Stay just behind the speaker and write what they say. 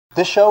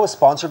This show is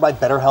sponsored by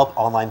BetterHelp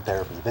Online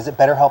Therapy. Visit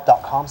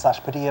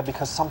betterhelp.com/Padilla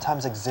because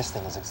sometimes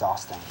existing is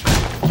exhausting.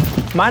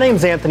 My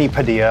name's Anthony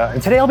Padilla,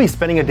 and today I'll be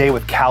spending a day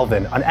with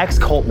Calvin, an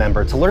ex-cult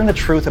member, to learn the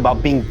truth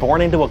about being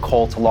born into a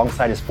cult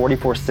alongside his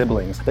 44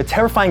 siblings, the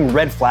terrifying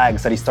red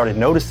flags that he started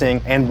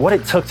noticing, and what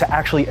it took to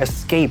actually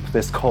escape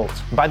this cult.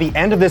 By the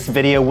end of this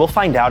video, we'll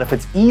find out if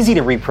it's easy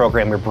to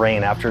reprogram your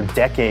brain after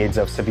decades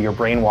of severe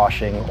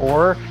brainwashing,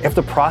 or if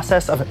the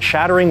process of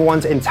shattering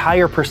one's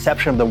entire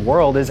perception of the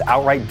world is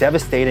outright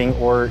devastating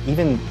or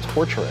even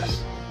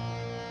torturous.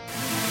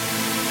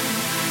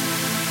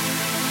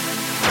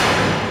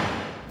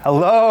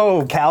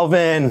 Hello,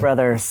 Calvin.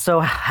 Brother,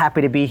 so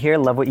happy to be here.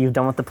 Love what you've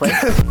done with the place.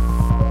 I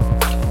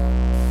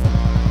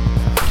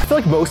feel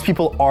like most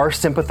people are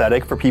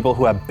sympathetic for people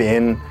who have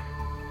been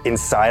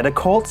inside a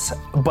cult,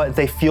 but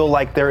they feel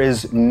like there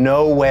is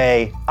no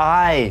way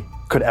I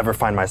could ever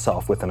find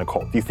myself within a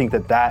cult. Do you think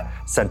that that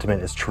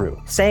sentiment is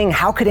true? Saying,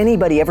 how could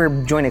anybody ever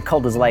join a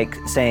cult is like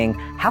saying,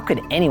 how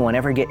could anyone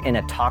ever get in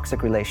a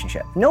toxic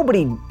relationship?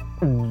 Nobody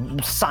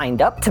signed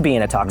up to be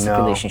in a toxic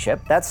relationship.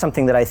 That's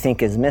something that I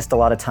think is missed a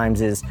lot of times.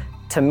 Is,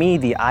 to me,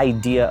 the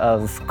idea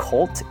of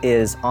cult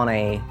is on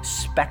a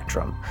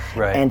spectrum,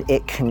 right, and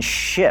it can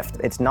shift.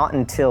 It's not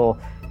until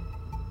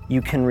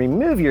you can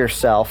remove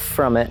yourself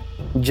from it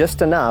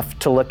just enough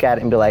to look at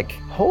it and be like,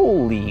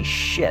 holy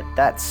shit,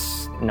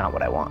 that's not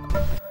what I want.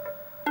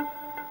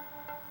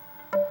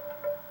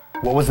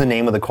 What was the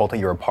name of the cult that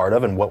you were a part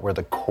of, and what were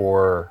the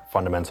core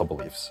fundamental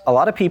beliefs? A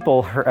lot of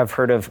people have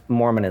heard of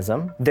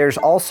Mormonism. There's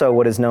also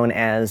what is known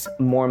as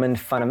Mormon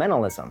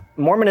fundamentalism.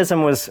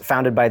 Mormonism was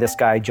founded by this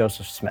guy,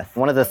 Joseph Smith.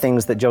 One of the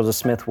things that Joseph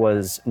Smith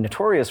was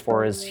notorious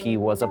for is he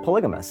was a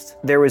polygamist.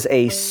 There was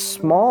a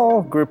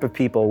small group of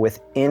people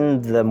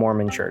within the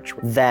Mormon church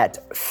that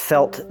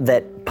felt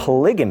that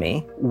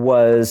polygamy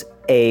was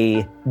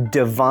a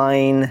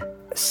divine,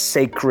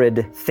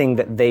 sacred thing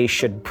that they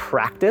should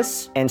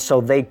practice, and so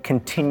they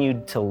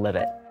continued to live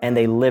it, and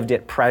they lived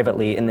it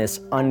privately in this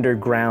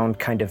underground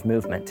kind of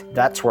movement.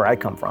 That's where I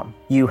come from.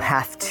 You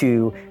have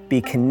to be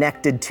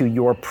connected to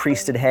your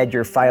priesthood head,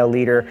 your file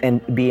leader,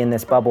 and be in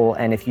this bubble,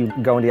 and if you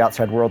go into the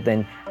outside world,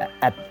 then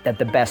at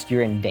the best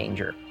you're in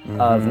danger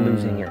of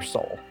losing your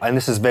soul. And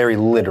this is very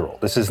literal.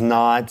 This is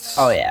not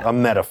a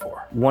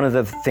metaphor. One of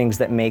the things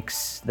that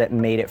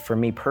made it for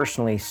me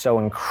personally so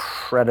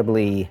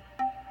incredibly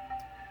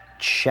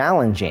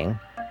challenging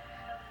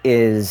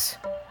is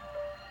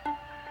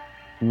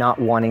not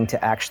wanting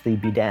to actually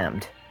be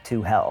damned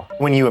to hell.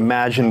 When you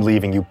imagined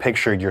leaving, you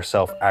pictured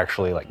yourself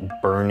actually like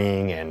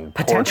burning and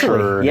potentially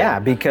tortured. Yeah,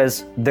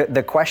 because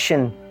the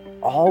question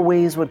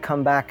always would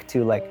come back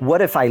to, like,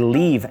 what if I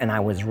leave and I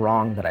was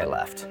wrong that I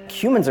left?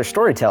 Humans are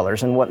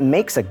storytellers, and what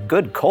makes a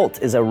good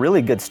cult is a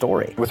really good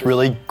story. With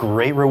really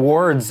great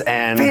rewards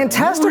and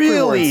fantastic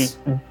really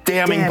rewards.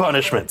 damning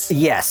punishments.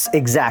 Yes,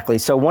 exactly.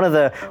 So one of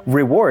the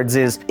rewards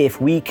is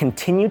if we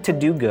continue to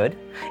do good,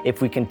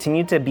 if we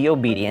continue to be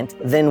obedient,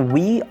 then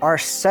we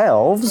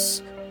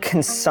ourselves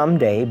can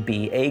someday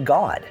be a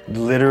god.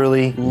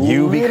 Literally,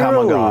 you become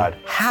a god.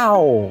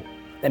 How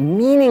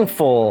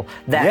meaningful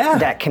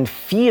that can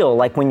feel,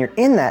 like when you're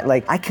in that,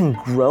 like, I can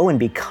grow and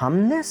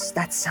become this?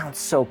 That sounds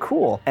so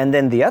cool. And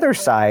then the other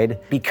side,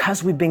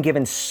 because we've been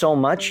given so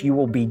much, you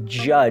will be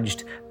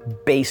judged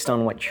based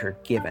on what you're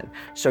given.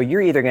 So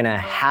you're either gonna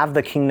have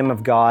the kingdom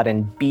of God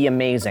and be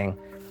amazing,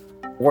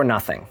 or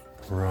nothing,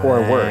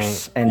 or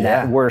worse. And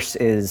that worse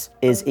is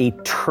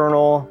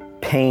eternal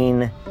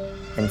pain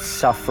and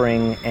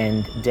suffering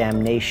and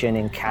damnation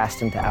and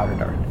cast into outer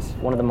darkness.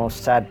 One of the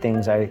most sad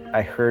things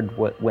I heard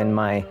when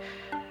my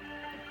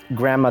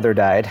grandmother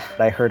died,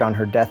 I heard on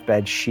her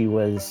deathbed, she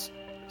was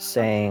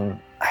saying,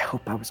 I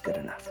hope I was good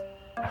enough.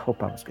 I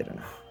hope I was good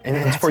enough. And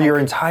it's for your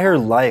entire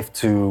life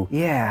to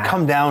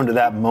come down to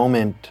that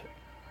moment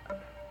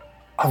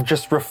of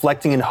just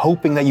reflecting and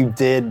hoping that you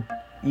did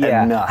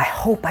enough. I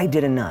hope I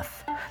did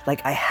enough.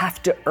 Like, I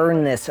have to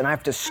earn this, and I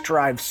have to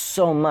strive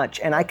so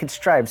much, and I could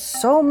strive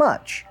so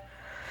much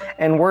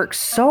and work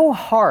so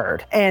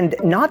hard and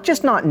not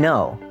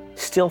know,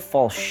 still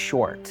fall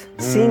short.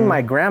 Seeing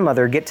my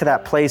grandmother get to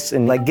that place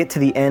and like get to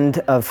the end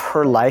of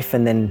her life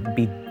and then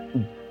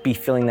be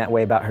feeling that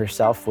way about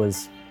herself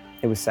was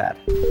sad.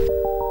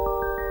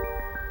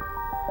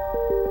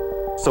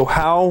 So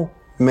how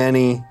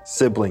many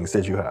siblings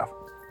did you have?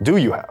 Do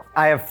you have?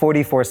 I have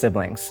 44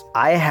 siblings.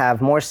 I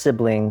have more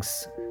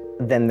siblings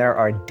than there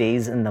are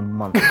days in the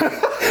month.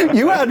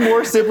 You had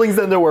more siblings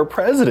than there were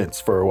presidents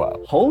for a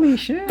while. Holy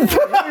shit.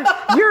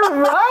 You're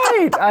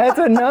right. That's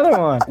another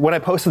one. When I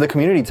posted the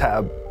community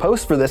tab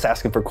post for this,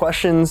 asking for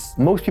questions,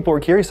 most people were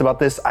curious about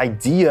this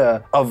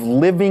idea of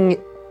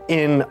living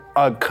in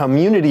a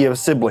community of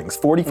siblings,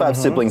 45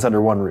 siblings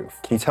under one roof.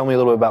 Can you tell me a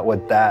little bit about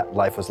what that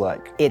life was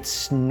like?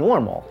 It's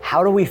normal.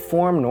 How do we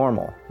form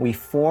normal? We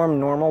form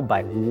normal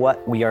by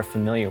what we are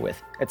familiar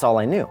with. It's all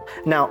I knew.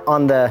 Now,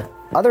 on the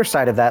other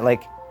side of that,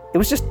 like, it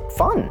was just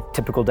fun.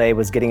 Typical day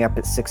was getting up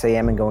at 6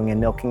 a.m. and going and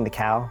milking the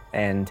cow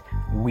and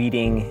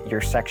weeding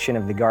your section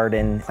of the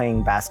garden,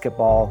 playing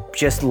basketball,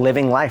 just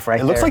living life right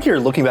there. It looks like you're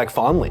looking back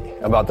fondly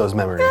about those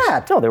memories.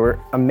 Yeah, no, there were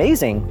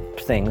amazing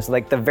things.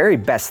 Like the very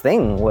best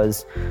thing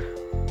was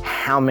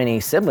how many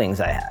siblings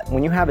I had.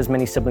 When you have as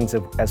many siblings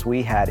as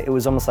we had, it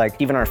was almost like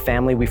even our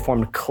family, we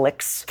formed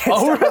cliques.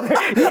 Oh,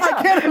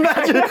 I can't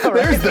imagine. I know,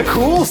 right? There's the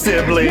cool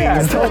siblings.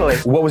 Yeah, totally.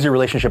 What was your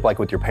relationship like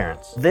with your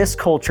parents? This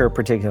culture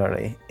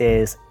particularly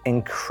is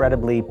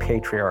incredibly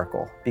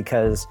patriarchal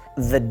because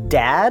the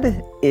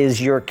dad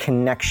is your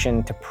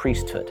connection to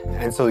priesthood.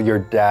 And so your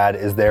dad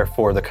is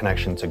therefore the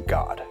connection to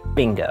God.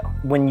 Bingo.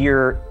 When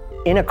you're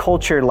in a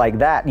culture like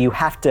that, you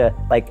have to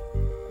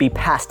be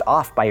passed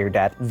off by your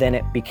dad. Then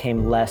it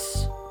became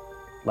less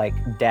like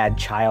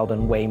dad-child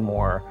and way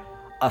more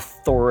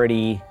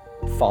authority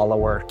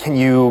follower. Can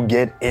you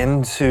get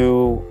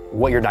into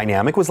what your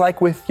dynamic was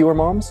like with your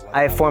moms?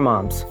 I have 4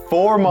 moms.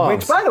 4 moms.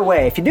 Which, by the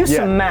way, if you do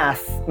some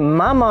math,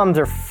 my moms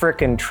are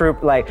freaking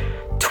troop,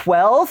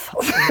 12,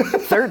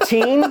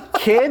 13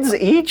 kids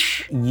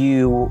each.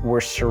 You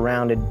were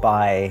surrounded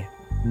by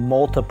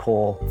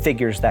multiple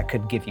figures that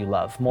could give you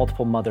love,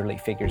 multiple motherly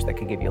figures that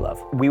could give you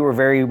love. We were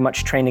very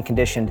much trained and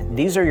conditioned.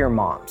 These are your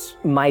moms.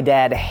 My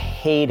dad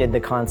hated the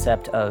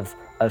concept of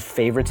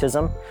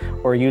favoritism,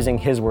 or using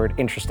his word,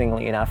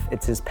 interestingly enough,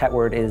 it's his pet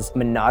word is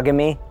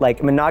monogamy.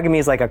 Monogamy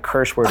is like a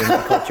curse word in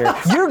my culture.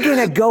 You're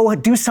gonna go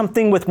do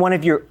something with one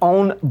of your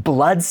own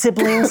blood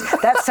siblings?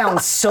 That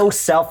sounds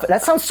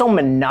so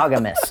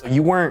monogamous.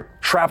 You weren't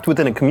trapped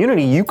within a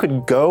community. You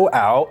could go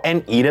out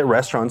and eat at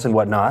restaurants and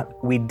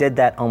whatnot. We did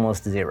that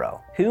almost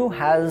zero. Who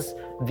has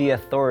the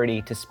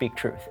authority to speak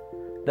truth?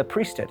 The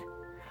priesthood.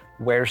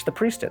 Where's the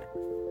priesthood?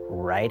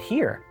 Right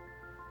here.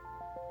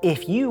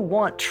 If you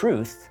want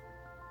truth,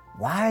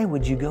 why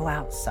would you go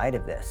outside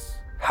of this?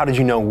 How did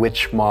you know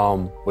which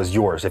mom was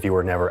yours if you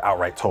were never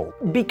outright told?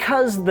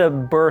 Because the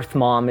birth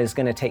mom is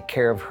gonna take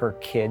care of her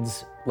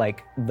kids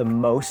the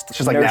most. It's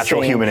just like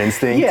natural human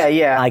instinct.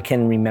 Yeah. I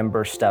can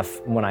remember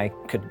stuff when I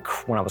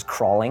was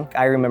crawling.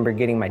 I remember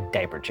getting my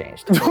diaper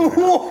changed.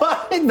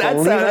 What? Believe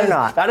it or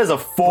not. That is a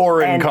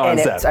foreign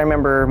concept. I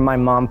remember my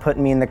mom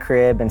putting me in the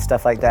crib and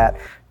stuff like that.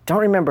 Don't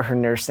remember her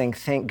nursing,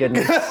 thank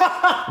goodness.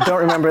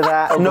 Don't remember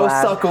that. No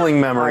suckling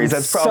memories,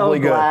 that's probably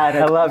good. Glad.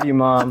 I love you,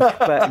 Mom,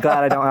 but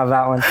glad I don't have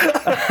that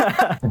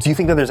one. Do you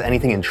think that there's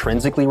anything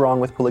intrinsically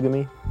wrong with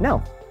polygamy?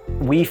 No.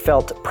 We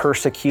felt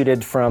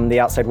persecuted from the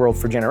outside world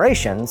for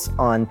generations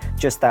on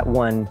just that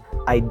one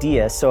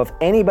idea. So if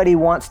anybody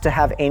wants to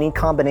have any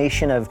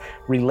combination of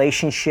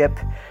relationship,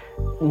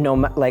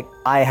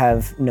 I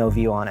have no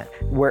view on it.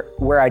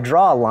 Where I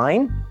draw a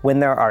line, when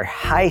there are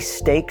high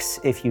stakes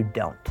if you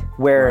don't,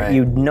 where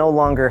you no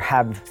longer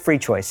have free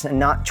choice, and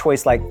not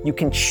choice like you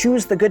can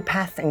choose the good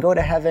path and go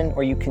to heaven,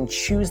 or you can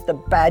choose the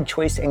bad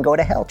choice and go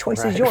to hell.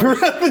 Choice is yours.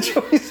 The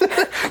choice.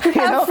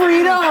 Have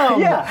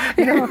freedom. Yeah,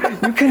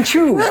 you can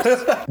choose.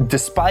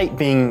 Despite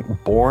being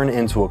born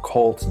into a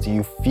cult, do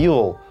you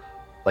feel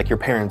like your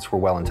parents were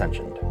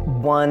well-intentioned?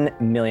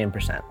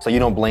 1,000,000%. So you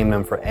don't blame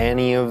them for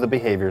any of the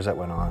behaviors that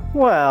went on?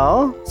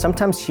 Well,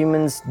 sometimes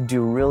humans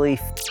do really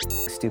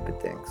stupid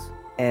things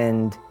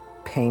and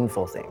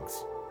painful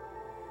things.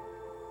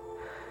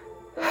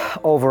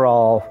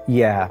 Overall,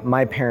 yeah,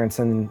 my parents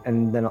and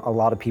then a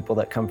lot of people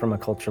that come from a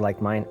culture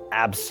like mine,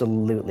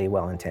 absolutely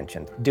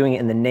well-intentioned. Doing it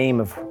in the name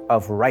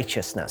of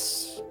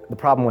righteousness. The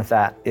problem with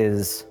that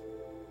is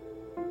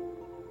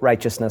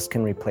righteousness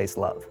can replace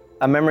love.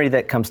 A memory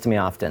that comes to me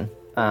often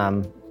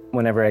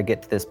whenever I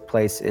get to this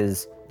place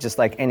is just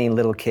like any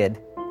little kid.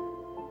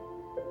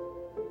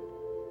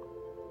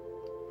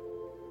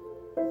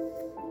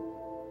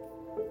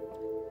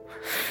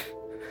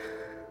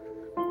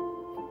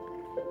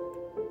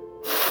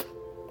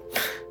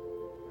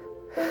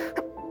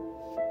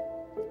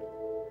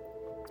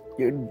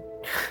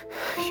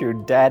 Your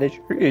dad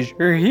is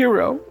your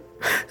hero.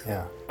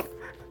 Yeah.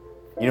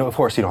 Of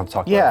course you don't have to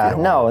talk about it. Yeah,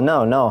 no.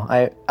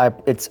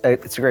 It's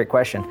a great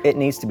question. It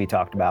needs to be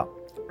talked about.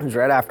 It was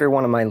right after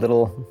one of my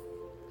little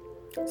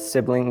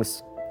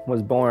siblings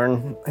was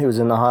born. He was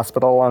in the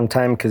hospital a long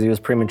time because he was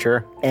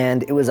premature.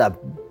 And it was a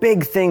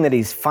big thing that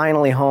he's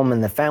finally home,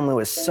 and the family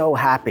was so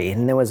happy.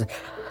 And there was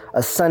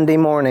a Sunday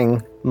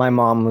morning, my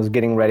mom was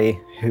getting ready,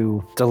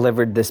 who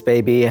delivered this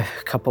baby a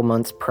couple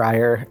months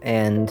prior,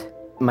 and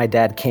my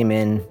dad came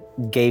in,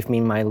 gave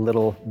me my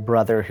little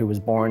brother who was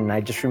born, and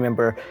I just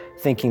remember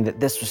thinking that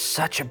this was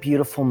such a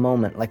beautiful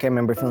moment. I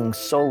remember feeling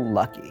so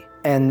lucky.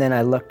 And then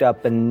I looked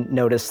up and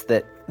noticed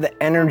that the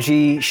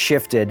energy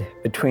shifted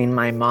between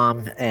my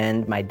mom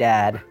and my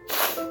dad.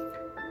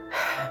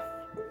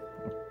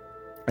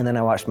 And then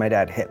I watched my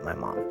dad hit my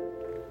mom.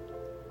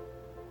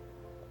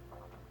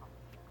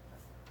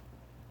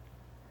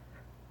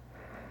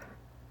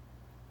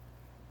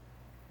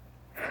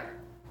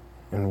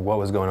 And what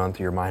was going on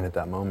through your mind at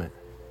that moment?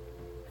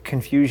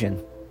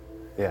 Confusion.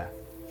 Yeah.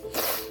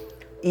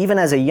 Even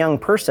as a young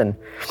person,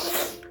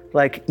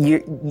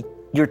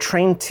 you're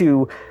trained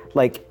to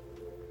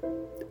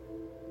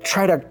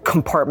try to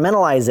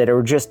compartmentalize it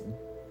or just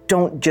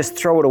don't just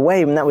throw it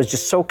away. And that was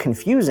just so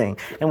confusing.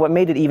 And what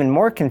made it even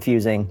more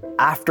confusing,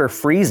 after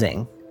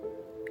freezing,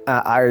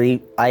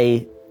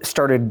 I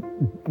started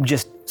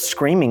just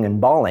screaming and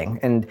bawling.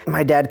 And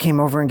my dad came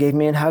over and gave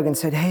me a hug and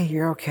said, hey,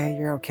 you're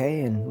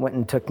okay, and went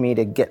and took me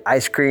to get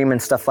ice cream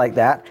and stuff like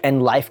that.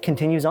 And life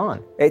continues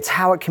on. It's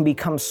how it can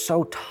become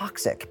so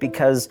toxic,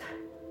 because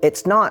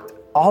it's not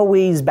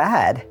always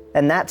bad,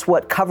 and that's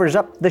what covers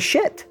up the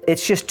shit.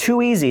 It's just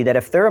too easy that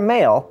if they're a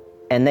male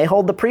and they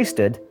hold the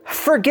priesthood,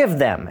 forgive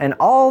them. And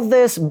all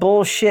this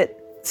bullshit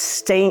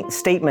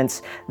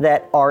statements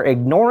that are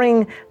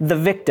ignoring the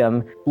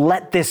victim,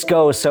 let this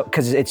go, so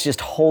because it's just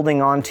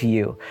holding on to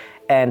you.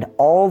 And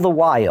all the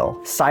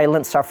while,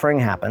 silent suffering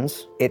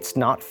happens. It's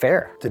not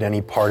fair. Did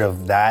any part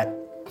of that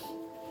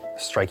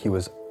strike you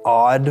as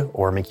odd,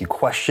 or make you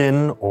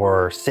question,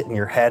 or sit in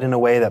your head in a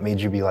way that made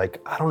you be like,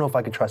 I don't know if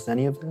I could trust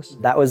any of this?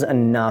 That was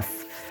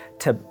enough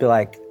to be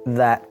like,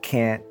 that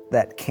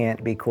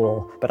can't be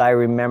cool. But I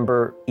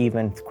remember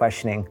even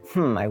questioning,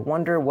 I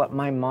wonder what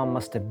my mom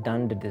must have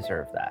done to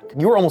deserve that.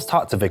 You were almost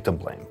taught to victim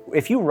blame.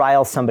 If you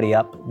rile somebody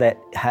up that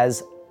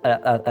has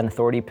an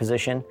authority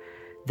position,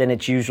 then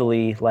it's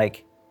usually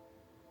like,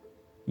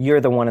 you're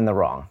the one in the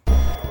wrong.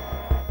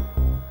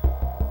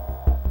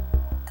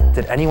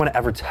 Did anyone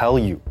ever tell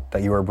you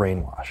that you were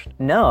brainwashed?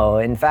 No,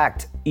 in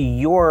fact,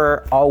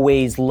 you're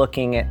always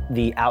looking at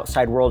the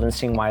outside world and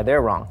seeing why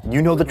they're wrong.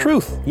 You know the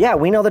truth. Yeah,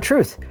 we know the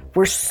truth.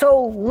 We're so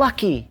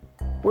lucky.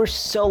 We're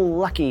so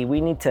lucky.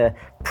 We need to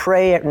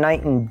pray at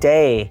night and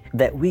day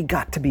that we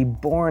got to be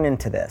born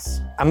into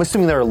this. I'm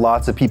assuming there are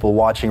lots of people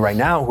watching right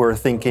now who are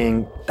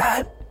thinking,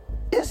 that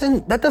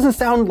doesn't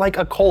sound like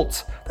a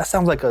cult. That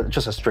sounds like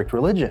just a strict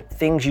religion.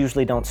 Things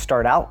usually don't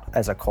start out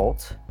as a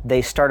cult.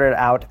 They started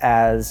out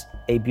as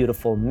a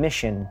beautiful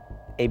mission,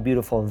 a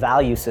beautiful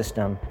value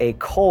system. A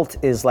cult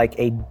is like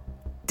a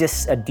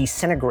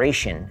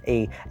disintegration,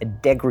 a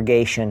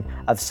degradation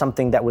of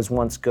something that was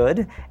once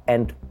good,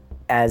 and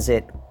as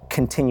it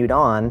continued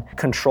on,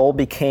 control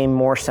became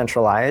more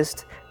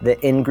centralized, the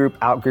in-group,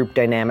 out-group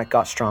dynamic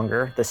got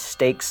stronger, the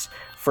stakes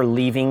for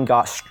leaving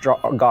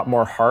got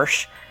more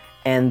harsh,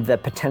 and the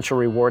potential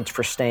rewards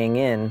for staying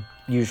in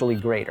usually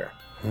greater.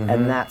 Mm-hmm.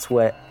 And that's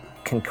what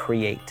can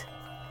create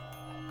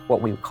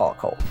what we would call a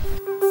cult.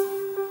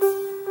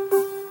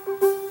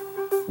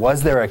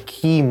 Was there a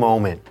key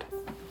moment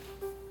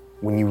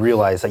when you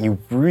realized that you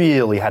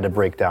really had to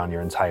break down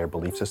your entire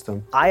belief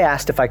system? I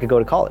asked if I could go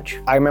to college.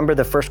 I remember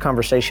the first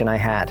conversation I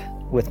had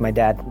with my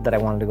dad that I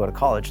wanted to go to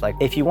college. Like,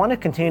 if you want to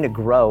continue to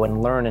grow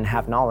and learn and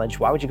have knowledge,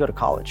 why would you go to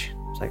college?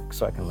 It's like,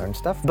 so I can learn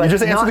stuff. But you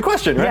just answered the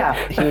question, right?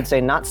 Yeah, he would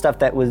say not stuff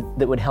that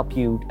would help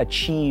you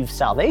achieve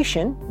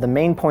salvation. The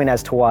main point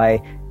as to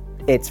why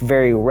it's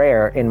very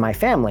rare in my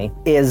family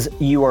is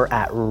you are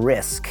at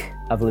risk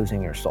of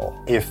losing your soul.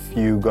 If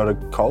you go to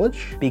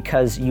college?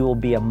 Because you will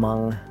be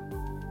among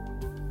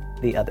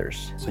the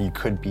others. So you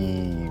could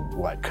be,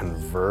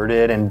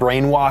 converted and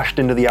brainwashed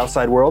into the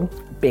outside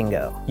world?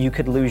 Bingo. You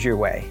could lose your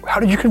way. How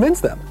did you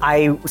convince them?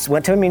 I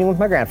went to a meeting with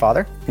my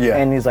grandfather,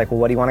 and he's like, well,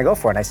 what do you want to go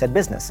for? And I said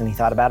business, and he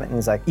thought about it, and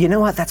he's like, you know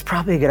what, that's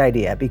probably a good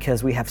idea,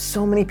 because we have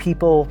so many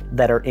people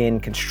that are in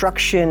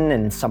construction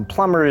and some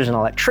plumbers and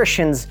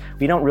electricians.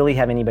 We don't really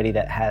have anybody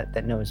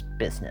that knows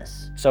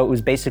business. So it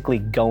was basically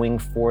going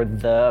for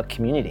the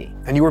community.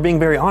 And you were being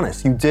very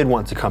honest. You did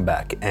want to come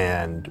back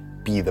and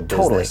be the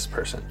business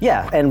person.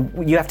 Yeah,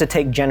 and you have to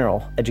take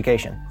general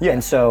education. Yeah.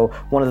 And so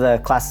one of the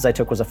classes I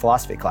took was a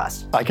philosophy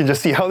class. I can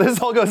just see how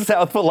this all goes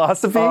south,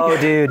 philosophy. Oh,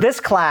 dude.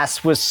 This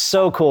class was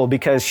so cool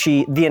because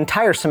the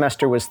entire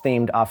semester was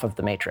themed off of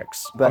The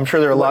Matrix. But I'm sure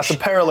there are lots of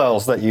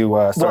parallels that you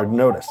started to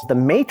notice. The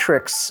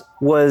Matrix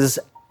was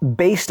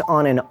based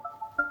on an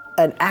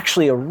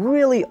actually a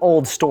really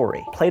old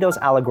story, Plato's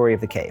allegory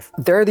of the cave.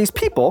 There are these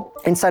people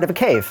inside of a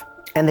cave,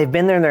 and they've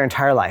been there their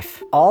entire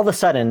life. All of a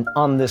sudden,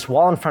 on this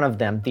wall in front of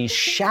them, these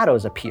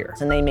shadows appear,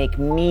 and they make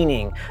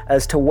meaning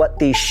as to what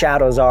these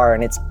shadows are,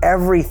 and it's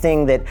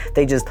everything that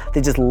they just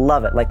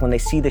love it. Like when they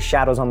see the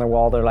shadows on their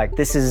wall, they're like,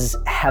 this is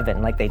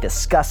heaven. Like they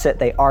discuss it,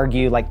 they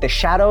argue, like the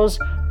shadows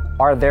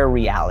are their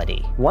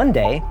reality. One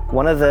day,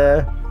 one of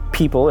the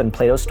people in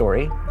Plato's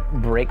story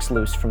breaks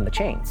loose from the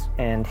chains,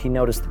 and he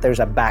noticed that there's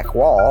a back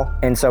wall,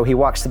 and so he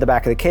walks to the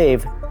back of the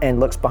cave and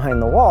looks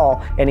behind the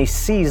wall, and he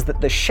sees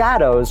that the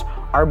shadows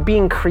are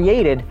being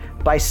created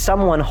by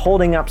someone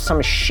holding up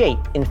some shape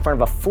in front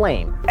of a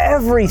flame.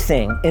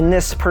 Everything in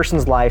this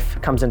person's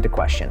life comes into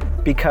question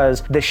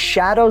because the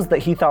shadows that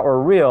he thought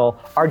were real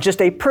are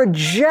just a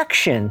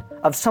projection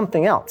of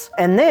something else.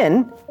 And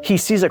then he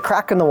sees a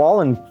crack in the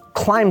wall and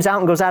climbs out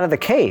and goes out of the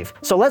cave.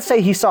 So let's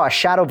say he saw a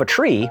shadow of a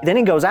tree, then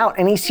he goes out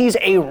and he sees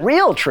a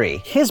real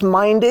tree. His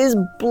mind is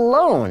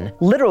blown.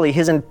 Literally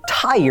his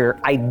entire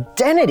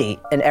identity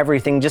and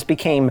everything just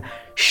became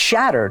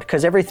shattered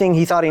because everything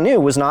he thought he knew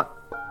was not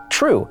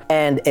true.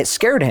 And it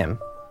scared him.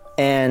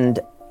 And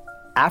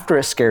after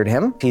it scared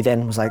him, he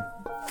then was like,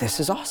 this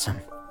is awesome.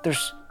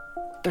 There's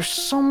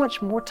so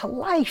much more to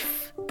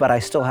life. But I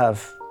still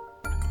have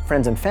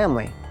friends and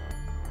family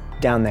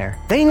down there.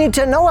 They need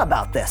to know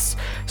about this.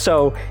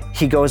 So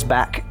he goes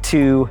back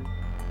to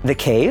the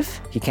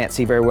cave. He can't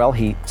see very well.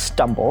 He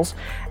stumbles.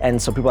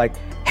 And so people are like,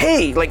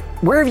 hey, like,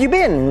 where have you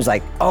been? And he's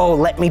like, oh,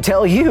 let me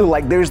tell you,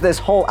 like, there's this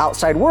whole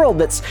outside world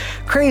that's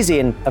crazy.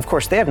 And of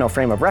course, they have no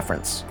frame of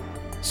reference.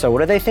 So what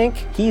do they think?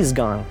 He's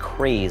gone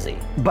crazy.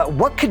 But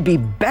what could be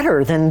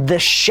better than the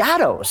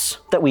shadows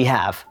that we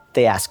have?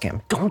 They ask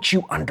him. Don't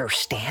you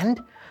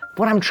understand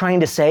what I'm trying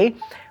to say?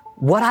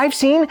 What I've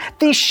seen,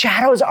 these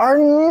shadows are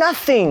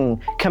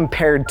nothing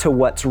compared to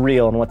what's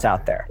real and what's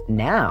out there.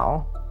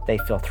 Now they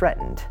feel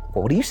threatened.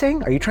 Well, what are you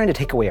saying? Are you trying to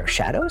take away our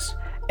shadows?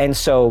 And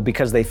so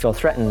because they feel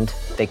threatened,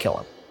 they kill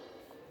him.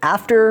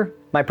 After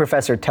my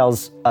professor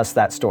tells us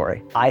that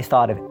story, I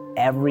thought of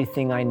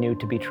everything I knew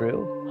to be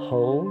true.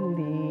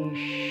 Holy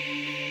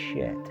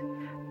shit.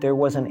 There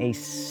wasn't a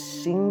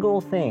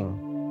single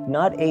thing,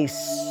 not a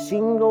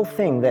single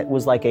thing that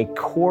was like a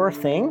core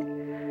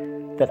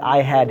thing that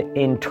I had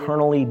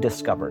internally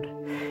discovered.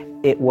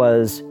 It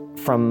was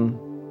from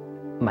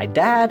my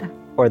dad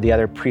or the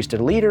other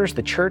priesthood leaders,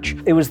 the church.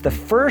 It was the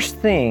first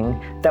thing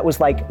that was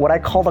like what I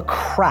call the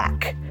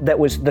crack, that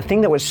was the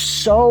thing that was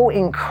so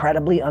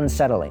incredibly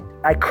unsettling.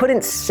 I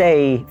couldn't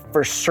say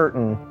for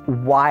certain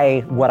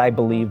why what I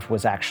believed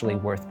was actually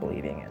worth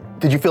believing in.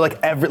 Did you feel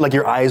like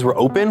your eyes were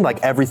open,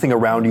 like everything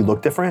around you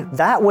looked different?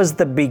 That was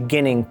the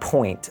beginning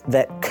point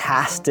that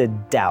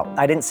casted doubt.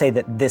 I didn't say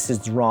that this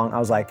is wrong.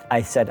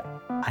 I said,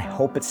 I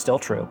hope it's still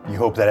true. You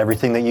hope that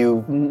everything that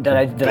you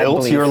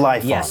built your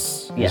life on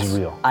is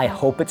real. I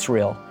hope it's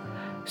real.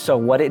 So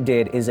what it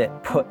did is it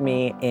put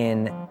me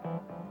in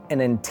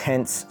an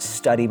intense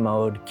study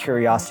mode,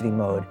 curiosity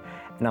mode.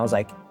 And I was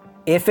like,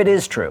 if it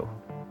is true,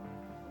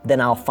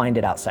 then I'll find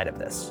it outside of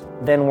this.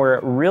 Then where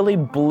it really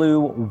blew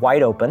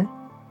wide open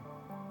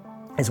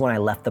is when I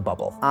left the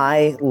bubble.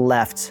 I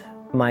left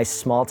my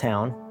small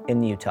town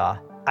in Utah.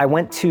 I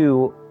went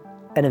to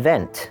an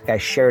event. I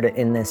shared it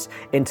in this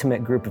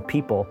intimate group of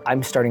people.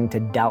 I'm starting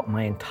to doubt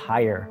my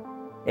entire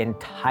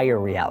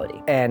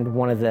reality. And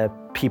one of the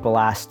people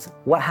asked,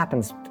 what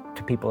happens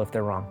to people if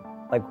they're wrong?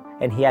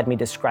 And he had me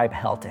describe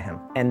hell to him.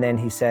 And then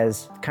he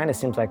says, kind of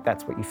seems like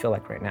that's what you feel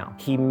like right now.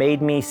 He made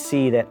me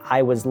see that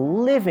I was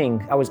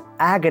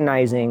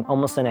agonizing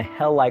almost in a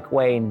hell-like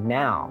way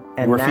now.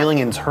 And you were feeling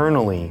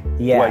internally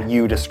what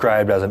you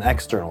described as an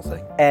external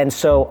thing. And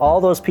so all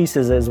those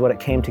pieces is what it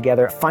came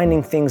together,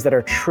 finding things that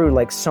are true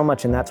like so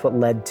much, and that's what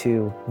led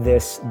to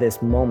this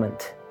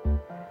moment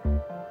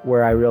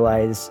where I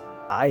realized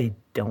I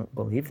don't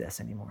believe this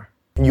anymore.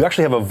 You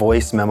actually have a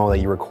voice memo that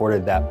you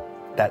recorded that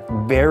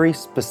very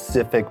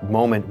specific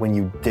moment when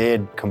you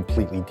did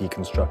completely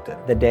deconstruct it.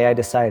 The day I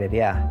decided,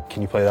 yeah.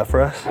 Can you play that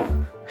for us?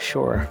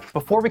 Sure.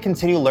 Before we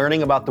continue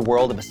learning about the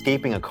world of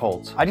escaping a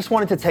cult, I just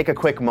wanted to take a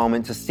quick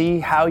moment to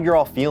see how you're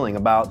all feeling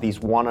about these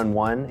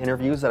one-on-one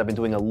interviews that I've been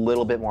doing a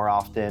little bit more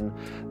often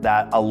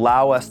that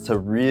allow us to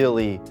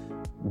really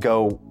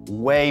go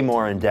way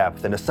more in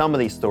depth into some of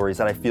these stories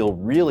that I feel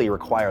really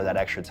require that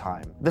extra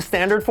time. The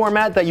standard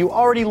format that you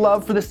already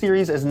love for the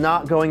series is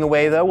not going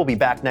away though. We'll be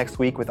back next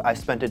week with I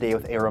Spent a Day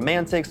with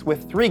Aromantics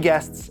with 3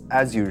 guests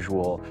as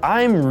usual.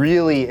 I'm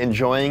really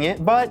enjoying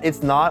it, but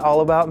it's not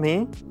all about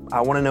me. I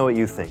want to know what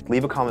you think.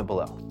 Leave a comment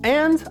below.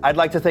 And I'd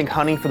like to thank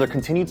Honey for their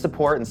continued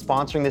support in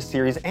sponsoring this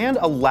series and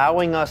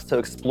allowing us to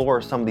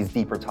explore some of these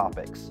deeper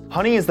topics.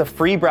 Honey is the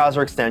free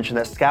browser extension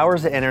that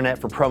scours the internet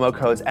for promo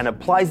codes and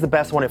applies the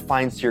best one it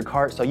finds to your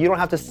cart, so you don't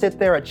have to sit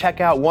there at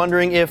checkout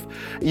wondering if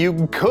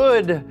you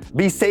could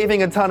be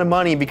saving a ton of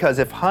money, because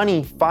if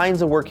Honey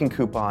finds a working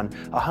coupon,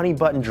 a Honey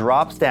button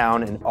drops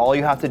down and all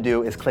you have to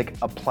do is click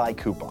Apply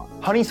Coupon.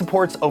 Honey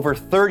supports over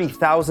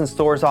 30,000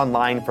 stores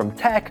online, from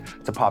tech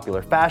to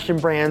popular fashion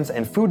brands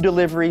and food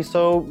delivery,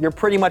 so you're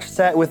pretty much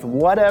set with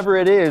whatever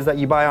it is that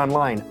you buy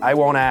online. I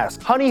won't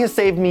ask. Honey has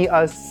saved me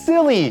a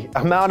silly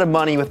amount of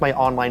money with my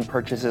online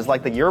purchases,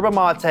 like the yerba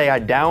mate I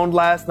downed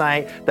last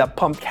night that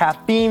pumped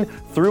caffeine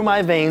through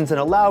my veins and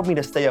allowed me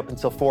to stay up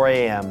until 4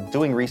 a.m.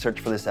 doing research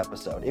for this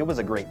episode. It was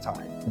a great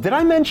time. Did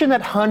I mention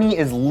that Honey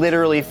is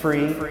literally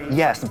free?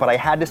 Yes, but I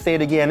had to say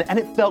it again, and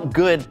it felt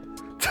good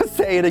to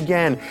say it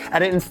again.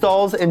 And it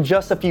installs in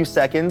just a few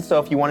seconds, so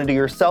if you want to do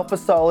yourself a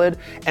solid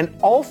and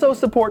also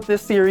support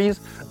this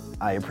series,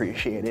 I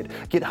appreciate it.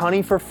 Get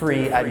Honey for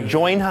free at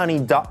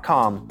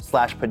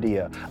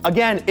joinhoney.com/Padilla.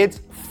 Again,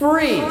 it's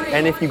free.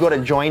 And if you go to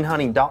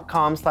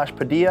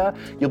joinhoney.com/Padilla,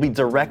 you'll be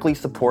directly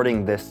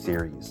supporting this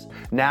series.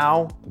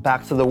 Now,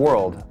 back to the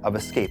world of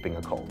escaping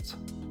a cult.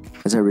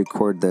 As I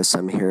record this,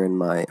 I'm here in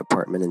my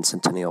apartment in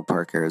Centennial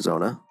Park,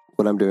 Arizona.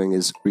 What I'm doing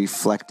is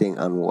reflecting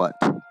on what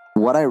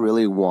I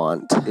really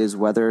want is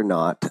whether or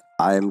not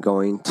I am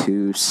going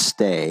to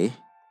stay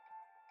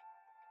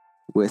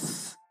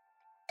with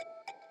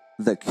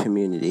the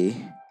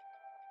community,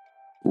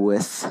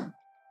 with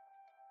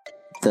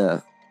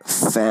the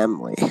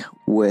family,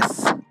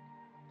 with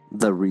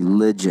the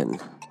religion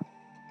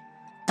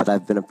that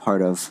I've been a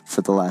part of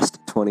for the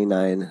last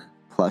 29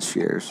 plus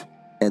years.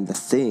 And the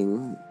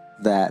thing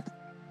that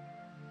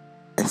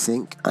I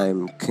think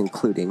I'm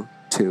concluding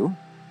to,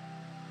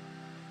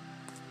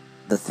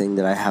 the thing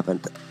that I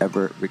haven't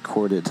ever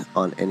recorded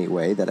on any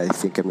way that I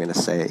think I'm going to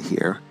say it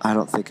here. I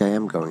don't think I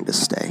am going to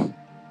stay.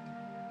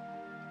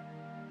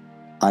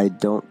 I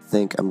don't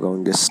think I'm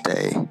going to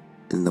stay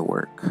in the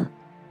work.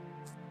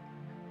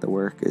 The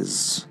work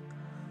is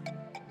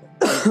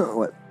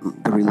what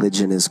the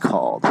religion is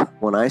called.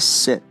 When I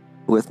sit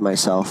with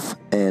myself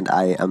and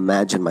I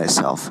imagine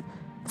myself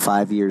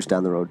 5 years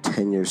down the road,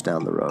 10 years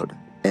down the road,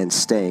 and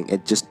staying,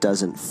 it just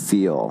doesn't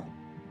feel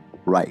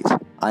right.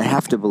 I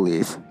have to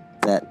believe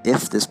that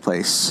if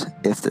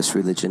this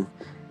religion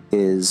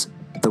is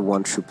the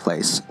one true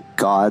place,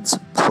 God's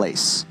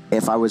place,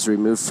 if I was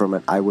removed from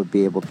it, I would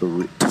be able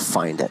to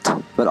find it.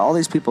 But all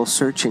these people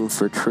searching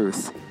for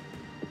truth,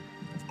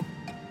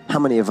 how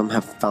many of them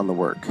have found the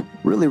work?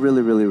 Really,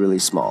 really, really, really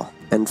small.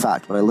 In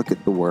fact, when I look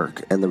at the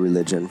work and the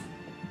religion,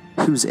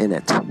 who's in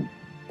it?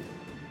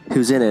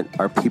 Who's in it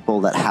are people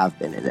that have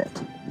been in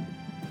it.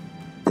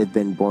 They've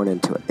been born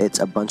into it. It's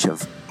a bunch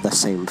of the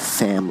same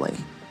family.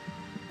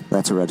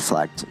 That's a red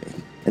flag to me.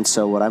 And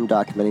so what I'm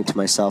documenting to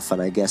myself,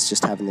 and I guess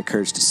just having the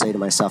courage to say to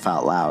myself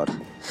out loud,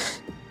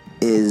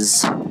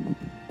 is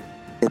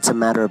it's a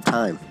matter of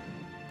time.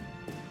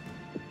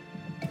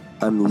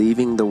 I'm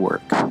leaving the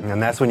work.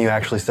 And that's when you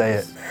actually say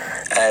it.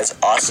 As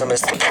awesome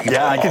as the people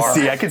Yeah, I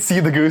can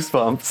see the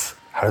goosebumps.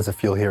 How does it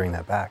feel hearing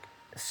that back?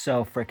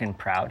 So freaking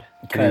proud.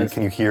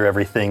 Can you hear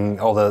everything,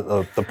 all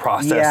the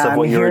process of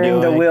what you were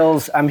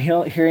doing? I'm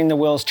hearing the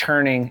wheels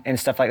turning and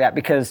stuff like that,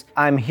 because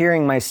I'm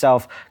hearing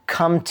myself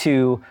come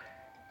to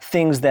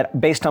things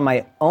that, based on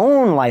my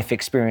own life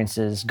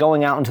experiences,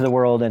 going out into the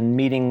world and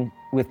meeting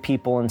with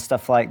people and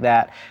stuff like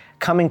that,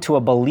 coming to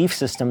a belief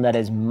system that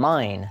is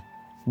mine,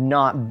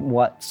 not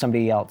what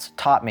somebody else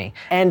taught me.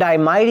 And I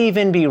might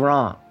even be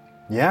wrong.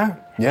 Yeah.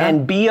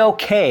 And be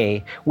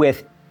okay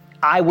with,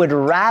 I would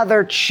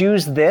rather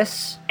choose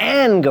this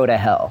and go to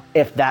hell,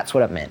 if that's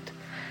what it meant,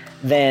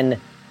 than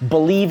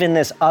believe in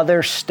this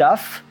other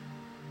stuff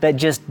that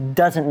just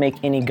doesn't make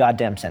any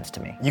goddamn sense to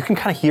me. You can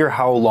kind of hear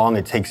how long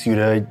it takes you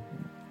to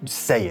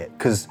say it,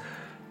 because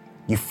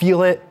you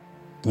feel it,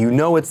 you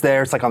know it's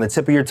there, it's like on the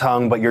tip of your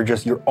tongue, but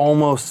you're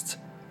almost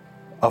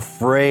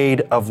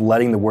afraid of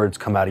letting the words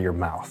come out of your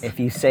mouth. If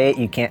you say it,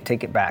 you can't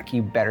take it back.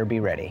 You better be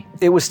ready.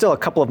 It was still a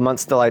couple of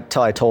months till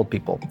I told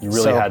people. You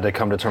really had to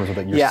come to terms with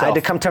it yourself. Yeah, I had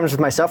to come to terms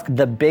with myself.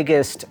 The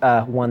biggest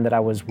one that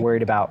I was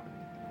worried about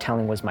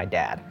telling was my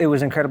dad. It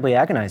was incredibly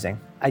agonizing.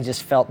 I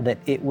just felt that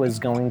it was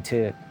going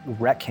to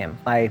wreck him.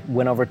 I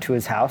went over to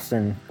his house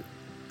and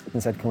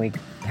said, can we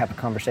have a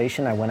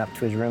conversation? I went up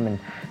to his room and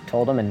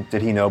told him. And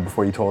did he know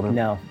before you told him?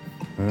 No.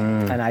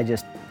 And I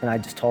just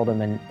told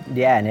him, and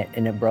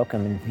it broke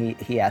him, and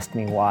he asked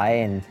me why,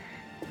 and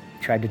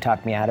tried to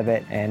talk me out of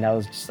it, and I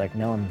was just like,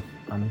 no,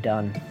 I'm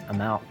done, I'm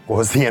out. What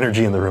was the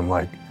energy in the room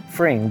like?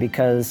 Freeing,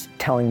 because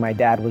telling my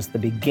dad was the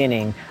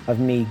beginning of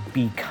me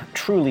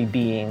truly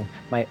being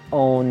my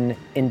own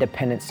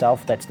independent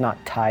self that's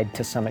not tied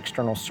to some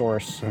external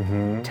source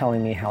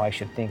telling me how I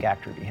should think,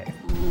 act, or behave.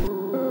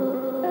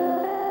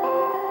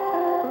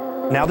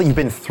 Now that you've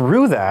been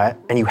through that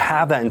and you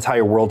have that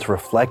entire world to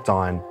reflect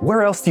on,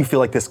 where else do you feel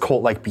like this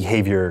cult-like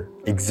behavior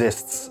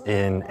exists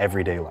in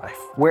everyday life?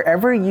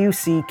 Wherever you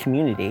see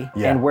community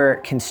and where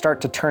it can start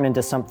to turn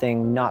into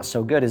something not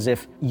so good is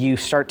if you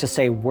start to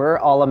say, we're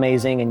all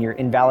amazing, and you're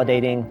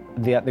invalidating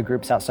the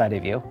groups outside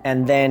of you.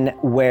 And then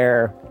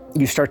where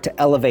you start to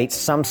elevate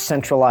some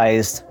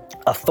centralized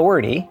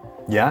authority,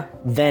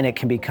 then it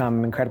can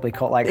become incredibly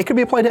cult-like. It could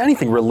be applied to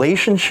anything,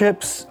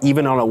 relationships,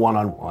 even on a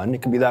one-on-one,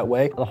 it can be that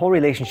way. The whole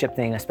relationship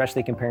thing,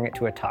 especially comparing it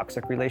to a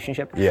toxic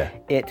relationship, Yeah.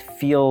 it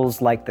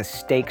feels like the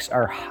stakes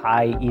are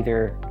high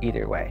either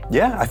way.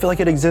 Yeah, I feel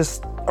like it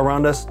exists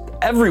around us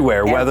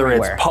everywhere, whether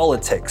it's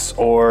politics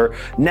or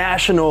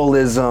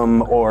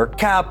nationalism or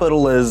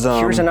capitalism.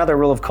 Here's another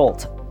rule of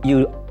cult.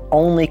 You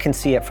only can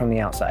see it from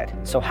the outside.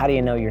 So how do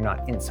you know you're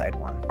not inside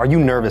one? Are you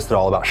nervous at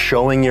all about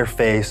showing your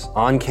face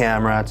on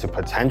camera to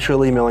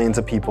potentially millions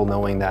of people,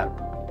 knowing that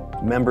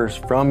members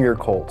from your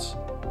cults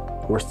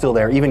who are still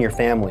there, even your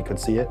family, could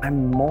see it?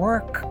 I'm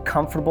more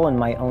comfortable in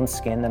my own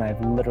skin than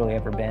I've literally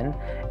ever been.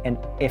 And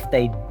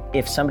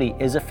if somebody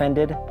is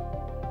offended,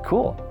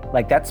 cool.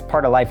 Like, that's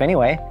part of life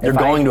anyway. You're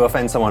going to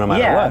offend someone no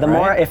matter what, the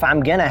more, if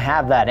I'm gonna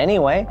have that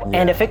anyway,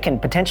 and if it can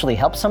potentially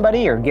help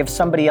somebody or give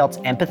somebody else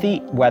empathy,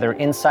 whether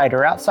inside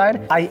or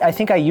outside, I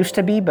think I used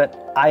to be,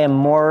 but I am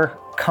more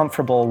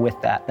comfortable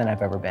with that than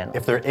I've ever been.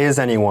 If there is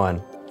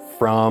anyone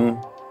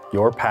from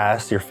your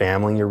past, your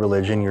family, your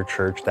religion, your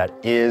church that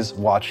is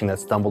watching, that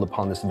stumbled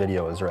upon this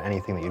video, is there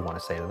anything that you'd want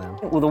to say to them?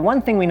 Well, the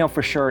one thing we know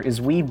for sure is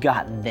we've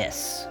got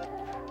this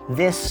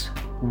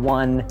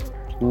one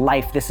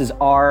life. This is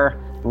our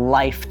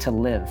life to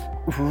live.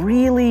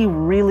 Really,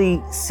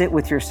 really sit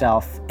with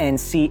yourself and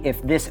see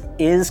if this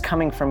is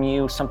coming from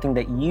you, something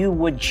that you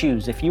would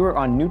choose. If you were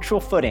on neutral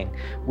footing,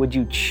 would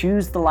you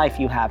choose the life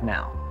you have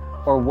now?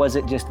 Or was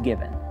it just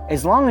given?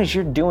 As long as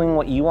you're doing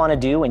what you want to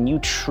do and you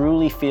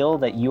truly feel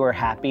that you are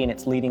happy and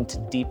it's leading to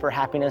deeper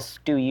happiness,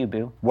 do you,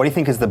 boo. What do you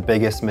think is the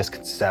biggest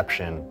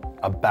misconception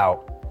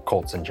about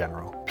cults in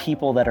general?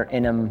 People that are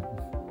in them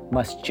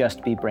must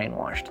just be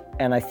brainwashed.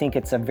 And I think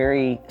it's a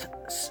very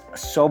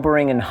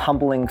sobering and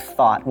humbling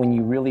thought when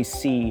you really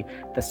see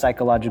the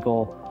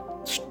psychological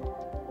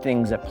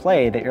things at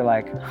play that you're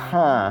like,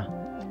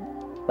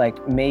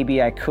 like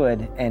maybe I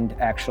could, and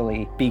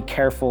actually be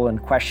careful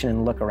and question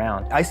and look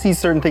around. I see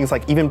certain things,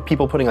 like even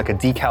people putting like a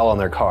decal on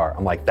their car.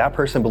 I'm like, that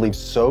person believes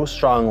so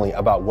strongly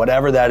about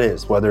whatever that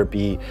is, whether it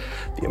be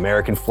the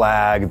American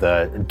flag,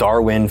 the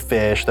Darwin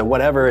fish, the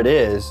whatever it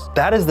is.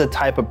 That is the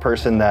type of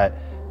person that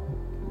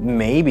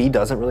maybe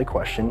doesn't really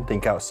question,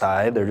 think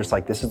outside. They're just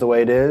like, this is the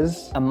way it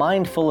is. A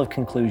mind full of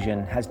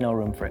conclusion has no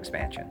room for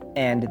expansion.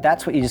 And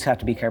that's what you just have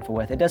to be careful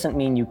with. It doesn't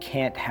mean you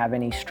can't have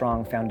any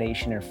strong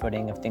foundation or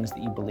footing of things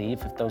that you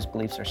believe if those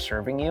beliefs are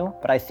serving you.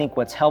 But I think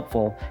what's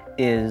helpful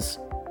is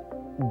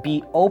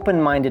be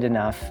open-minded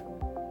enough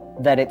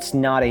that it's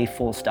not a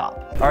full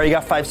stop. All right, you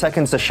got 5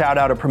 seconds to shout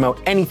out or promote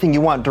anything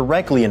you want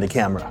directly into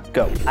camera.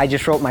 Go. I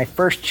just wrote my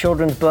first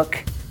children's book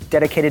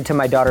dedicated to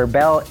my daughter,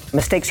 Belle.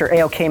 Mistakes are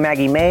A-OK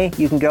Maggie May.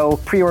 You can go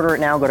pre-order it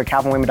now. Go to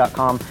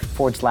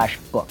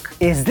calvinwayman.com/book.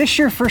 Is this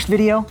your first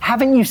video?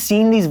 Haven't you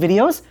seen these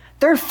videos?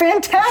 They're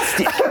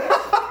fantastic.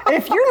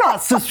 If you're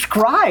not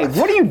subscribed,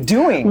 what are you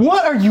doing?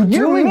 What are you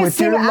doing with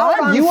your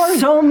life? You are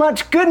so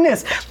much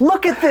goodness.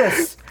 Look at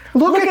this.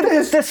 Look at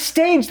this. The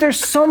stage, there's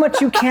so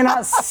much you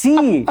cannot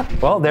see.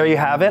 Well, there you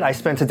have it. I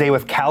spent a day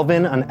with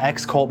Calvin, an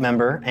ex-cult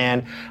member,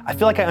 and I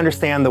feel like I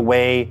understand the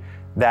way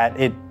that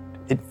it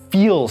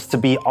feels to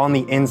be on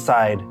the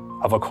inside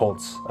of a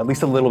cult, at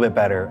least a little bit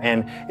better.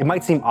 And it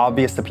might seem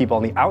obvious to people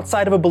on the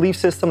outside of a belief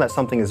system that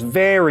something is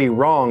very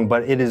wrong,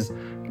 but it is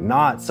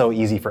not so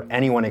easy for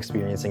anyone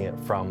experiencing it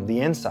from the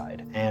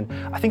inside. And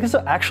I think this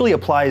actually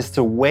applies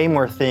to way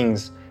more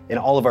things in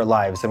all of our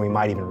lives than we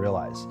might even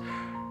realize.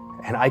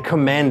 And I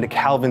commend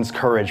Calvin's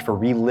courage for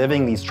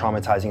reliving these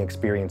traumatizing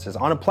experiences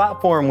on a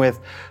platform with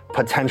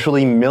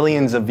potentially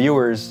millions of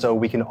viewers, so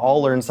we can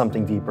all learn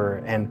something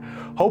deeper and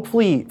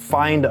hopefully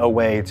find a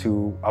way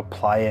to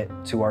apply it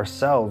to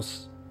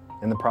ourselves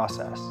in the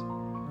process.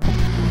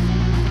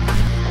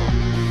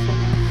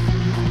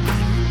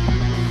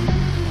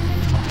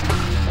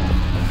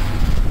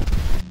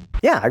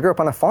 Yeah, I grew up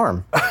on a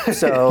farm.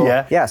 So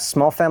yeah,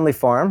 small family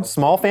farm.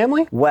 Small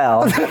family?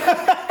 Well,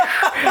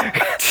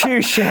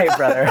 touche,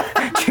 brother.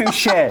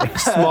 Touche.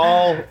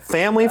 Small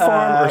family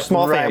farm or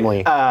small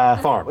family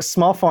farm?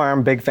 Small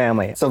farm, big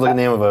family. Sounds like the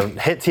name of a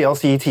hit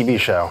TLC TV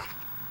show.